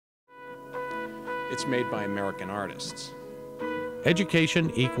It's made by American artists.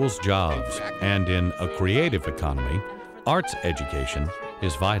 Education equals jobs, and in a creative economy, arts education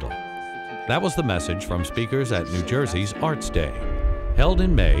is vital. That was the message from speakers at New Jersey's Arts Day. Held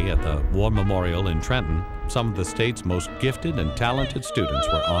in May at the War Memorial in Trenton, some of the state's most gifted and talented students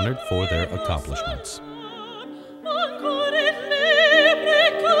were honored for their accomplishments.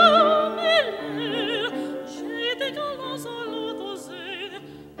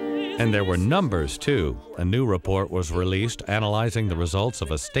 And there were numbers, too. A new report was released analyzing the results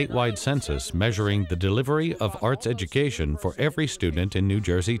of a statewide census measuring the delivery of arts education for every student in New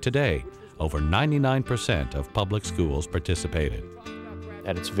Jersey today. Over 99% of public schools participated.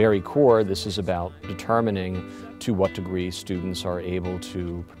 At its very core, this is about determining to what degree students are able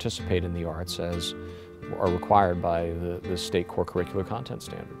to participate in the arts as are required by the state core curricular content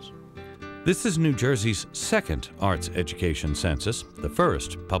standards. This is New Jersey's second arts education census. The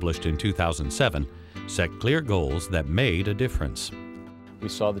first, published in 2007, set clear goals that made a difference. We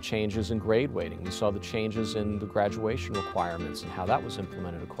saw the changes in grade weighting. We saw the changes in the graduation requirements and how that was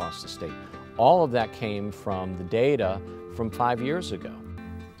implemented across the state. All of that came from the data from 5 years ago.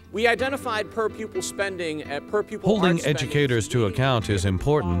 We identified per pupil spending at per pupil Holding arts educators to spending account is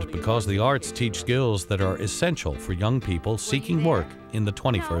important because the arts teach skills that are essential for young people seeking work in the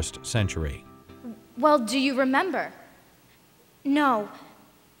 21st century. Well, do you remember? No.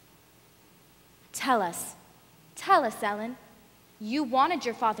 Tell us, Ellen. You wanted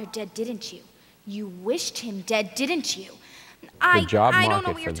your father dead, didn't you? You wished him dead, didn't you? The job I don't know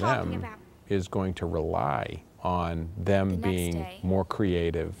market what you're for talking them about. is going to rely on them being more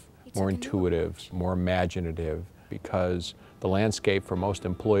creative, more intuitive, more imaginative, because the landscape for most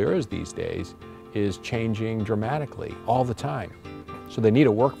employers these days is changing dramatically all the time. So they need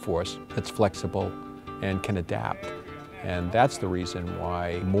a workforce that's flexible and can adapt. And that's the reason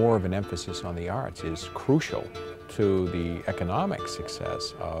why more of an emphasis on the arts is crucial to the economic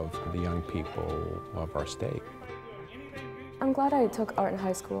success of the young people of our state. I'm glad I took art in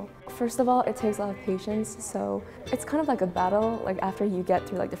high school. First of all, it takes a lot of patience, so it's kind of like a battle, like after you get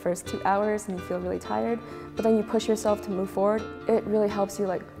through like the first 2 hours and you feel really tired, but then you push yourself to move forward. It really helps you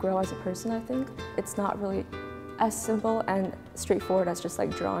like grow as a person, I think. It's not really as simple and straightforward as just like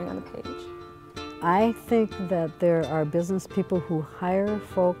drawing on a page. I think that there are business people who hire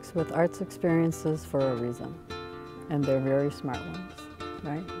folks with arts experiences for a reason, and they're very smart ones,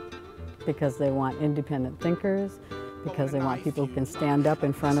 right? Because they want independent thinkers, because they want people who can stand up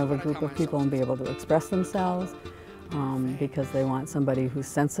in front of a group of people and be able to express themselves, because they want somebody who's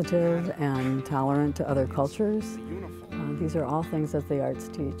sensitive and tolerant to other cultures. These are all things that the arts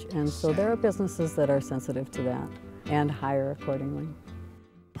teach, and so there are businesses that are sensitive to that and hire accordingly.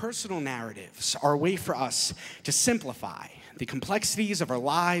 Personal narratives are a way for us to simplify the complexities of our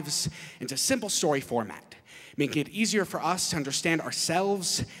lives into simple story format, making it easier for us to understand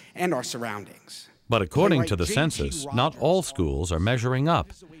ourselves and our surroundings. But according to the census, not all schools are measuring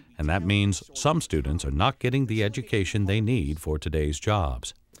up, and that means some students are not getting the education they need for today's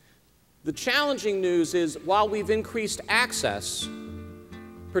jobs. The challenging news is, while we've increased access,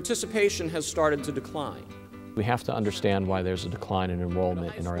 participation has started to decline. We have to understand why there's a decline in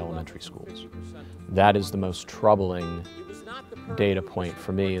enrollment in our elementary schools. That is the most troubling data point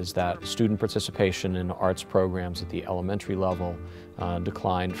for me, is that student participation in arts programs at the elementary level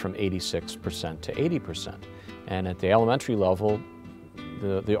declined from 86% to 80%. And at the elementary level,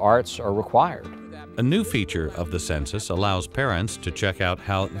 the arts are required. A new feature of the census allows parents to check out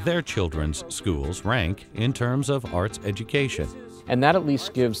how their children's schools rank in terms of arts education. And that at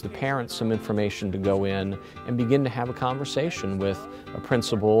least gives the parents some information to go in and begin to have a conversation with a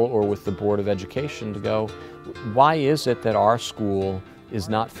principal or with the Board of Education to go, why is it that our school is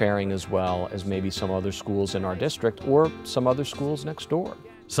not faring as well as maybe some other schools in our district or some other schools next door?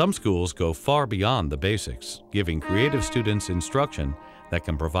 Some schools go far beyond the basics, giving creative students instruction that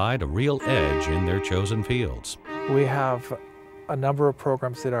can provide a real edge in their chosen fields. We have a number of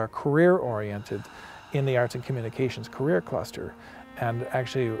programs that are career-oriented in the Arts and Communications Career Cluster. And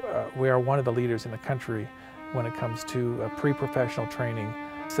actually, we are one of the leaders in the country when it comes to pre-professional training,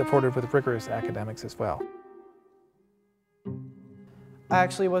 supported with rigorous academics as well. I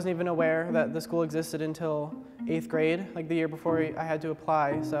actually wasn't even aware that the school existed until 8th grade, like the year before I had to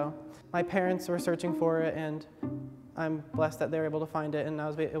apply. So my parents were searching for it, and I'm blessed that they were able to find it, and I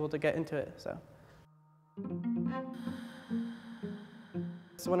was able to get into it. So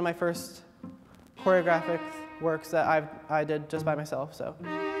it's one of my first choreographic works that I did just by myself, so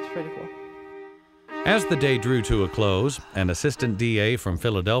it's pretty cool. As the day drew to a close, an assistant DA from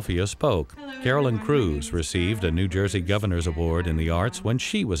Philadelphia spoke. Carolyn Cruz received a New Jersey Governor's Award in the Arts when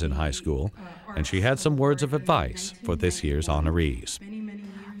she was in high school, and she had some words of advice for this year's honorees.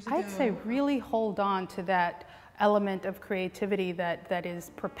 I'd say really hold on to that element of creativity that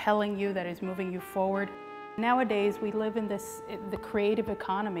is propelling you, that is moving you forward. Nowadays, we live in the creative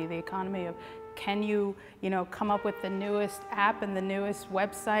economy, the economy of can you come up with the newest app and the newest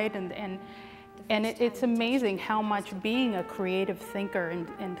website, and it's amazing how much being a creative thinker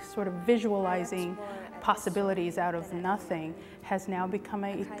and sort of visualizing possibilities out of nothing has now become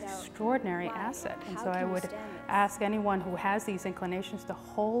an extraordinary asset. And so I would ask anyone who has these inclinations to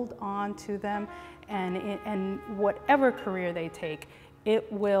hold on to them, and whatever career they take,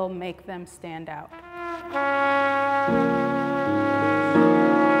 it will make them stand out.